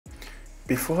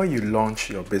Before you launch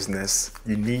your business,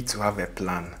 you need to have a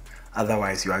plan.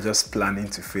 Otherwise, you are just planning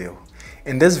to fail.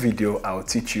 In this video, I'll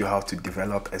teach you how to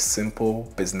develop a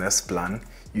simple business plan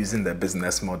using the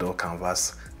business model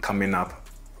canvas coming up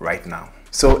right now.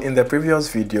 So in the previous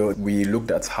video, we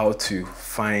looked at how to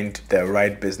find the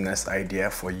right business idea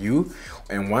for you.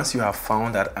 And once you have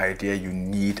found that idea, you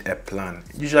need a plan.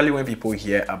 Usually when people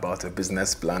hear about a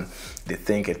business plan, they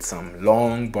think it's some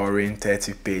long, boring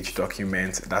 30-page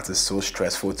document that is so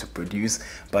stressful to produce,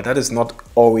 but that is not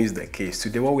always the case.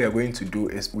 Today, what we are going to do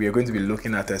is we are going to be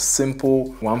looking at a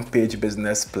simple one-page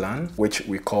business plan, which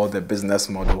we call the business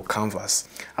model canvas.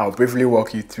 I'll briefly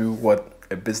walk you through what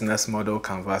a business model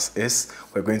canvas is.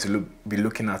 We're going to be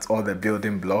looking at all the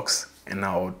building blocks, and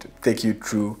I'll take you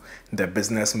through the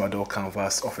business model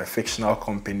canvas of a fictional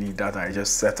company that I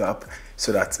just set up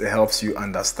so that it helps you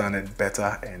understand it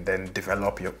better and then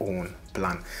develop your own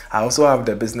plan. I also have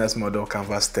the business model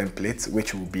canvas template,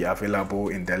 which will be available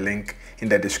in the link in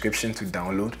the description to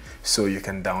download, so you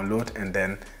can download and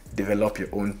then develop your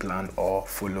own plan or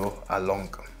follow along.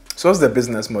 So what's the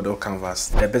business model canvas?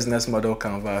 The business model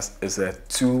canvas is a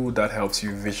tool that helps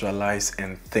you visualize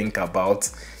and think about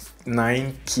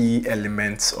 9 key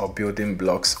elements or building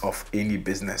blocks of any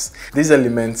business. These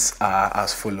elements are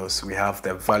as follows. We have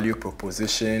the value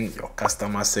proposition, your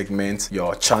customer segment,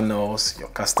 your channels, your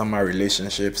customer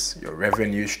relationships, your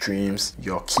revenue streams,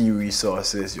 your key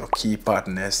resources, your key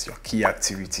partners, your key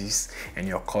activities, and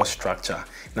your cost structure.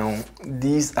 Now,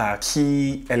 these are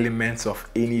key elements of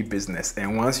any business,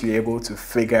 and once you're able to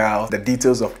figure out the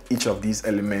details of each of these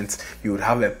elements, you would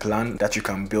have a plan that you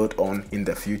can build on in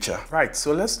the future. Right,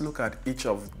 so let's look at each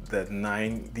of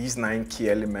these nine key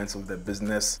elements of the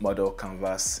business model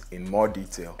canvas in more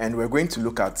detail. And we're going to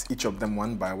look at each of them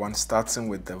one by one, starting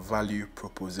with the value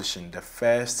proposition. The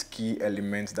first key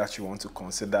element that you want to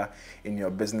consider in your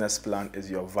business plan is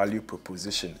your value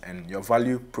proposition. And your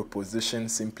value proposition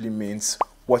simply means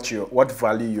what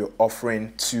value you're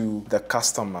offering to the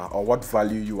customer, or what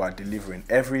value you are delivering.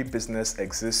 Every business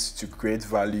exists to create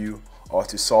value or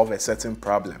to solve a certain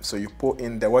problem. So you put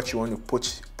in there what you want to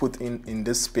put in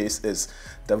this space is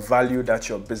the value that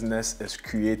your business is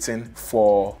creating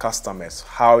for customers.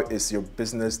 How is your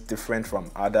business different from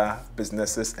other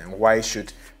businesses, and why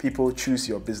should people choose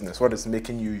your business? What is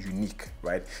making you unique,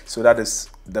 right? So that is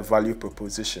the value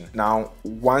proposition. Now,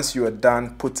 once you are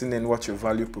done putting in what your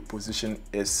value proposition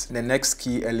is, the next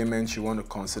key element you want to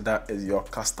consider is your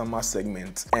customer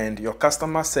segment. And your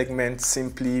customer segment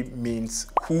simply means,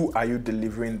 who are you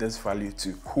delivering this value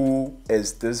to? Who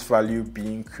is this value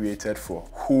being created for?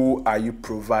 Who are you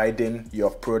providing your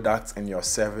product and your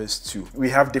service to? We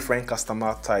have different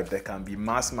customer type. There can be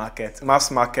mass market.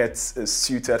 Mass market is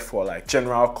suited for like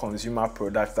general consumer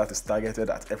products that is targeted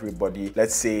at everybody.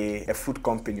 Let's say a food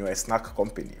company or a snack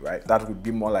company, right? That would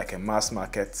be more like a mass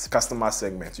market customer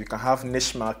segment. You can have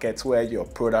niche markets where your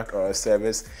product or a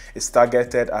service is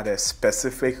targeted at a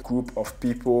specific group of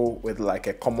people with like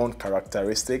a common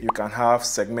characteristic. You can have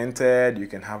segmented, you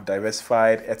can have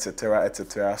diversified, etc.,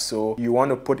 etc. So you want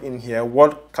to put in here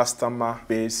what customer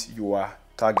base you are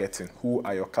targeting. Who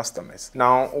are your customers?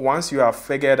 Now, once you have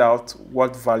figured out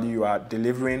what value you are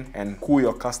delivering and who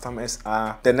your customers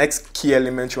are, the next key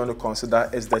element you want to consider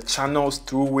is the channels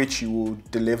through which you will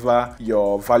deliver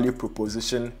your value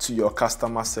proposition to your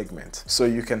customer segment. So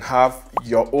you can have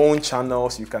your own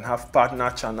channels, you can have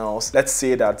partner channels. Let's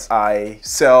say that I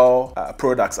sell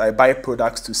products, I buy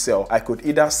products to sell. I could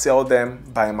either sell them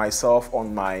by myself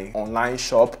on my online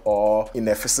shop or in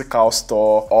a physical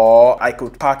store, or I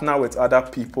could partner with other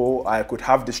people. I could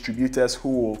have distributors who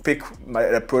will pick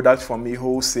the product from me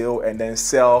wholesale and then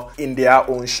sell in their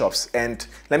own shops. And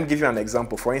let me give you an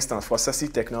example. For instance, for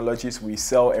Sesi Technologies, we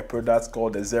sell a product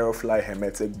called the Zero Fly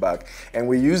Hermetic Bag, and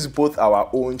we use both our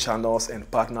own channels and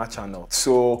partner channels.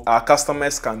 So our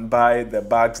customers can buy the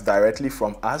bags directly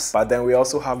from us, but then we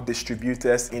also have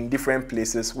distributors in different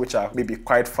places which are maybe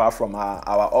quite far from our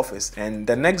office. And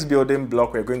the next building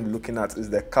block we're going to be looking at is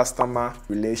the customer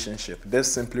relationship. This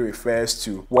simply refers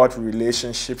to what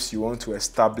relationships you want to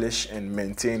establish and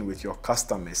maintain with your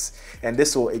customers. And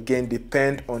this will again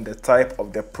depend on the type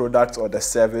of the product or the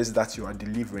service that you are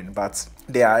delivering. But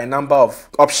there are a number of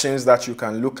options that you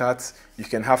can look at. You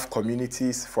can have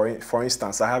communities. For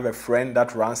instance, I have a friend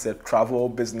that runs a travel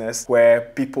business where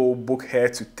people book her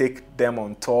to take them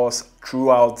on tours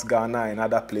throughout Ghana and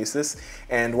other places.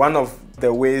 And one of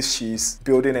the ways she's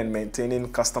building and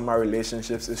maintaining customer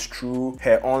relationships is through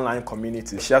her online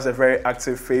community. She has a very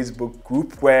active Facebook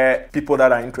group where people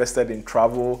that are interested in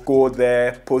travel go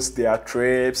there, post their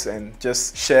trips, and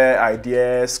just share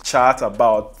ideas, chat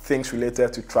about things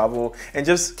related to travel, and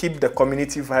just keep the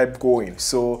community vibe going.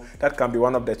 So that can be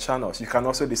one of the channels. You can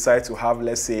also decide to have,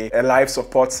 let's say, a live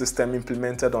support system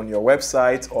implemented on your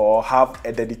website, or have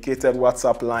a dedicated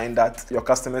WhatsApp line that your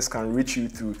customers can reach you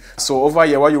through. So over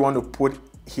here, what you want to put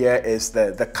here is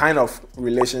the kind of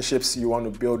relationships you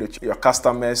want to build with your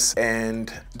customers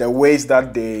and the ways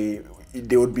that they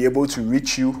would be able to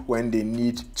reach you when they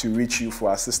need to reach you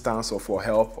for assistance or for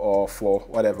help or for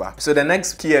whatever. So the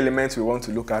next key element we want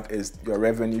to look at is your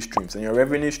revenue streams. And your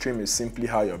revenue stream is simply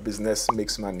how your business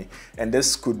makes money. And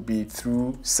this could be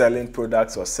through selling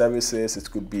products or services.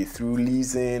 It could be through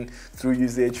leasing, through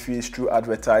usage fees, through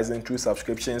advertising, through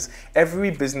subscriptions.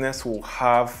 Every business will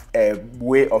have a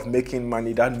way of making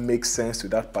money that makes sense to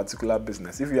that particular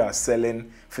business. If you are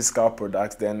selling physical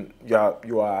products, then you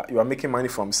are making money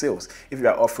from sales. If you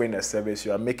are offering a service,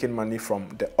 you are making money from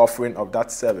the offering of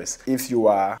that service. If you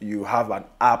have an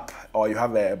app or you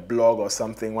have a blog or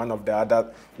something, one of the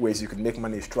other ways you can make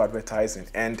money is through advertising.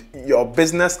 And your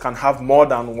business can have more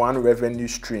than one revenue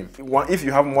stream. If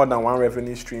you have more than one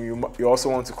revenue stream, you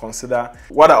also want to consider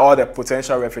what are all the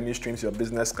potential revenue streams your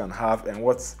business can have and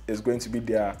what is going to be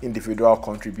their individual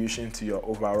contribution to your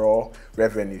overall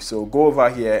revenue. So go over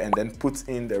here and then put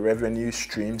in the revenue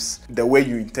streams the way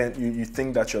you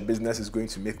think that your business is going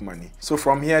to make money. So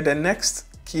from here, the next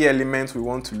key element we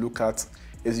want to look at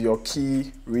is your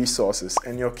key resources.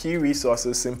 And your key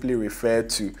resources simply refer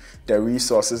to the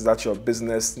resources that your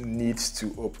business needs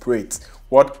to operate.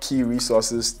 What key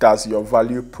resources does your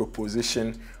value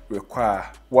proposition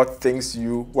require? What things do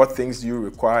you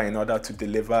require in order to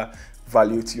deliver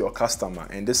value to your customer?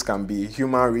 And this can be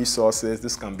human resources,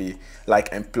 this can be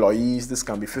like employees, this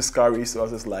can be physical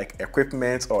resources like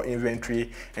equipment or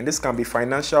inventory, and this can be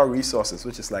financial resources,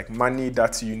 which is like money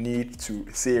that you need to,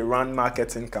 say, run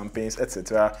marketing campaigns,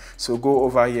 etc. So go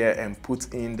over here and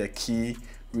put in the key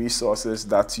resources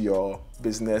that your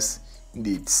business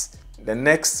needs. The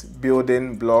next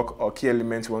building block or key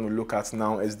element you want to look at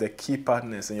now is the key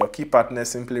partners. And your key partners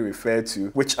simply refer to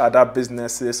which other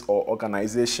businesses or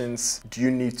organizations do you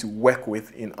need to work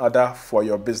with in order for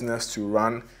your business to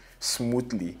run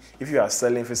smoothly. If you are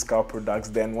selling physical products,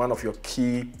 then one of your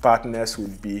key partners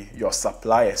would be your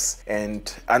suppliers,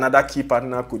 and another key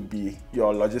partner could be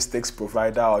your logistics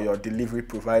provider or your delivery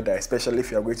provider, especially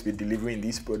if you are going to be delivering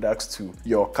these products to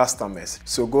your customers.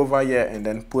 So go over here and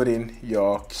then put in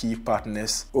your key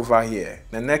partners over here.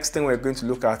 The next thing we're going to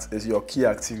look at is your key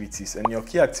activities, and your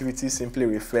key activities simply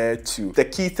refer to the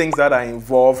key things that are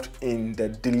involved in the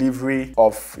delivery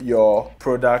of your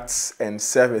products and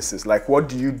services. Like, what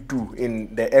do you do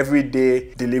in the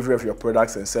everyday delivery of your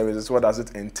products and services? What does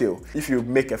it entail? If you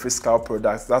make a physical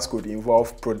product, that could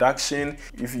involve production.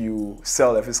 If you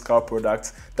sell a physical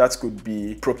product, that could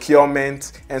be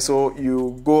procurement. And so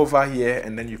you go over here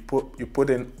and then you put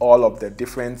in all of the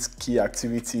different key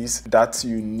activities that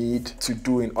you need to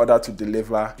do in order to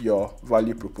deliver your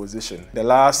value proposition. The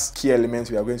last key element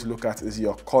we are going to look at is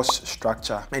your cost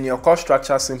structure. And your cost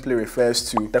structure simply refers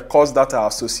to the costs that are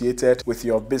associated with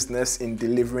your business in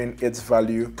delivering its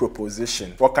value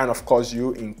proposition. What kind of costs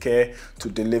you incur to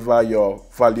deliver your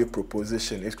value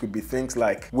proposition? It could be things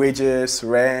like wages,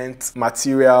 rent,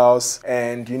 materials,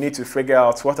 and you need to figure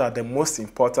out what are the most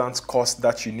important costs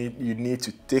that you need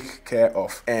to take care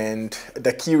of, and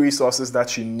the key resources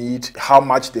that you need, how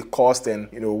much they cost, and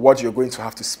what you're going to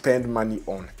have to spend money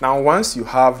on. Now, once you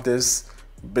have this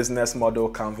business model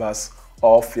canvas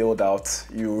all filled out,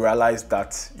 you realize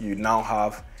that you now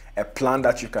have a plan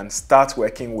that you can start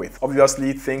working with.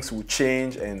 Obviously, things will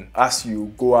change, and as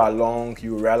you go along,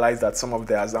 you realize that some of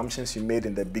the assumptions you made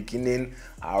in the beginning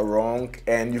are wrong,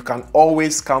 and you can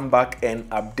always come back and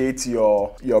update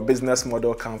your business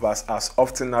model canvas as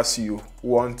often as you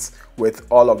want with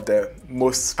all of the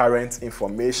most current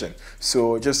information.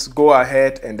 So just go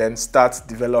ahead and then start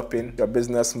developing your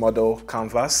business model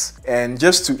canvas. And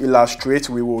just to illustrate,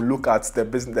 we will look at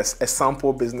a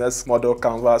sample business model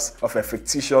canvas of a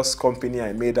fictitious company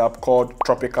I made up called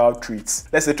Tropical Treats.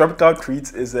 Let's say Tropical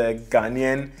Treats is a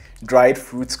Ghanaian dried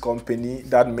fruits company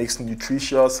that makes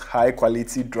nutritious, high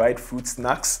quality dried fruit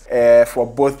snacks for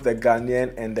both the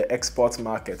Ghanaian and the export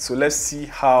market. So let's see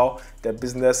how the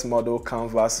business model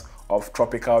canvas of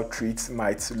Tropical Treats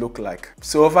might look like.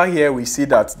 So over here we see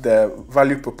that the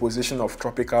value proposition of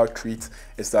Tropical Treats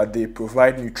is that they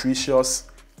provide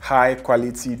nutritious, high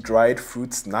quality dried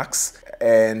fruit snacks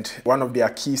and one of their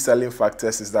key selling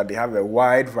factors is that they have a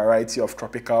wide variety of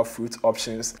tropical fruit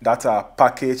options that are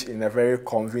packaged in a very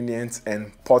convenient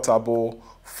and portable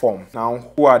form.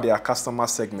 Now, who are their customer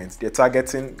segments? They're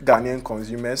targeting Ghanaian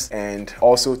consumers and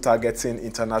also targeting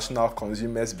international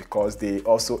consumers because they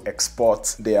also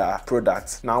export their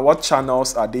products. Now, what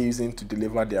channels are they using to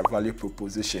deliver their value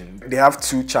proposition? They have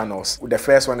two channels. The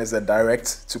first one is a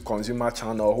direct to consumer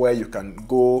channel where you can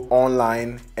go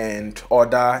online and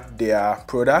order their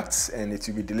products and it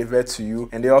will be delivered to you.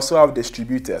 And they also have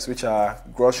distributors, which are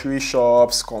grocery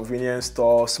shops, convenience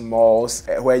stores, malls,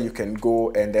 where you can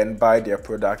go and then buy their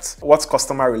products. What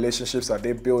customer relationships are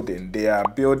they building? They are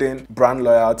building brand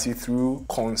loyalty through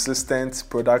consistent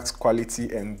product quality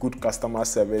and good customer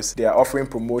service. They are offering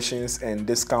promotions and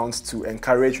discounts to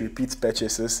encourage repeat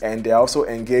purchases, and they are also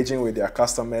engaging with their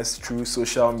customers through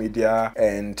social media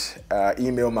and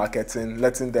email marketing,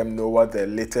 letting them know what the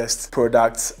latest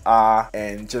products are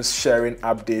and just sharing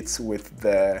updates with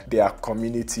their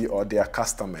community or their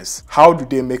customers. How do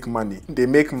they make money? They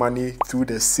make money through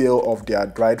the sale of their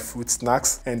dried fruit snacks,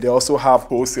 and they also have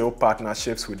wholesale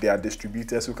partnerships with their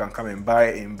distributors who can come and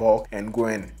buy in bulk and go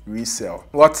and resell.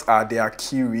 What are their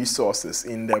key resources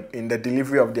in the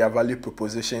delivery of their value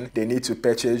proposition? They need to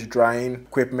purchase drying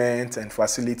equipment and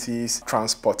facilities,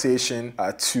 transportation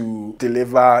to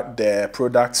deliver their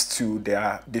products to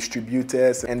their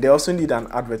distributors, and they also need an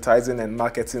advertising and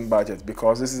marketing budget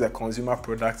because this is a consumer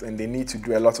product and they need to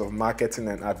do a lot of marketing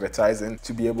and advertising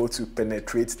to be able to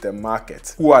penetrate the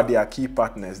market. Who are their key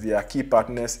partners? Their key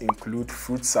partners include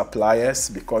fruit suppliers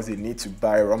because they need to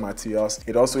buy raw materials.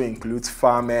 It also includes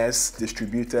farmers,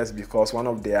 distributors, because one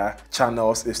of their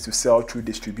channels is to sell through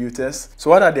distributors. So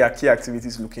what are their key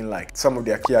activities looking like? Some of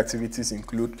their key activities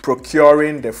include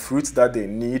procuring the fruits that they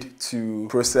need to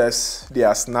process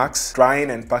their snacks, drying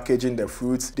and packaging the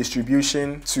fruits,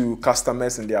 distribution to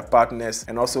customers and their partners,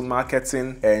 and also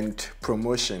marketing and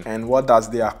promotion. And what does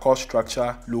their cost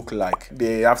structure look like?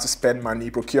 They have to spend money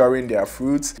procuring their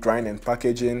fruits, drying and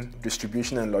packaging,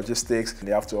 distribution and logistics.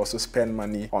 They have to also spend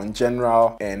money on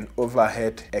general and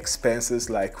overhead expenses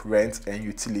like rent and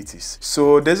utilities.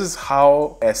 So this is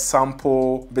how a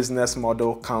sample business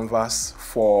model canvas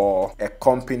for a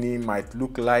company might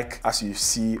look like. As you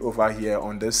see over here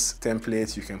on this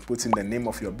template, you can put in the name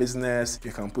of your business,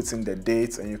 you can put in the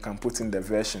date, and you can put in the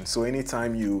version. So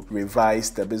anytime you revise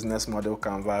the business model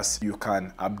canvas, you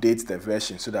can update the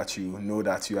version so that you know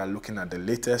that you are looking at the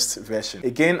latest version.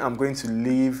 Again, I'm going to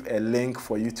leave a link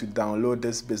for you to download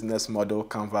this business model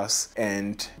canvas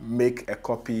and make a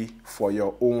copy for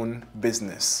your own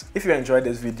business. If you enjoyed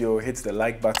this video, hit the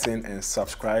like button and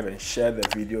subscribe and share the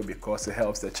video because it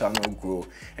helps the channel grow.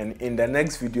 And in the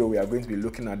next video, we are going to be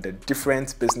looking at the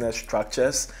different business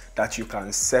structures that you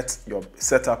can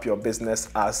set up your business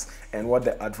as, and what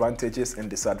the advantages and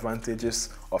disadvantages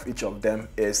of each of them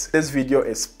is. This video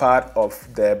is part of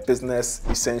the Business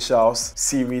Essentials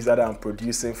series that I'm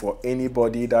producing for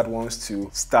anybody that wants to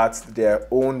start their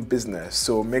own business.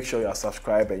 So make sure you are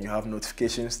subscribed and you have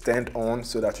notifications turned on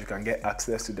so that you can get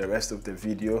access to the rest of the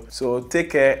video. So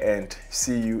take care and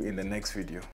see you in the next video.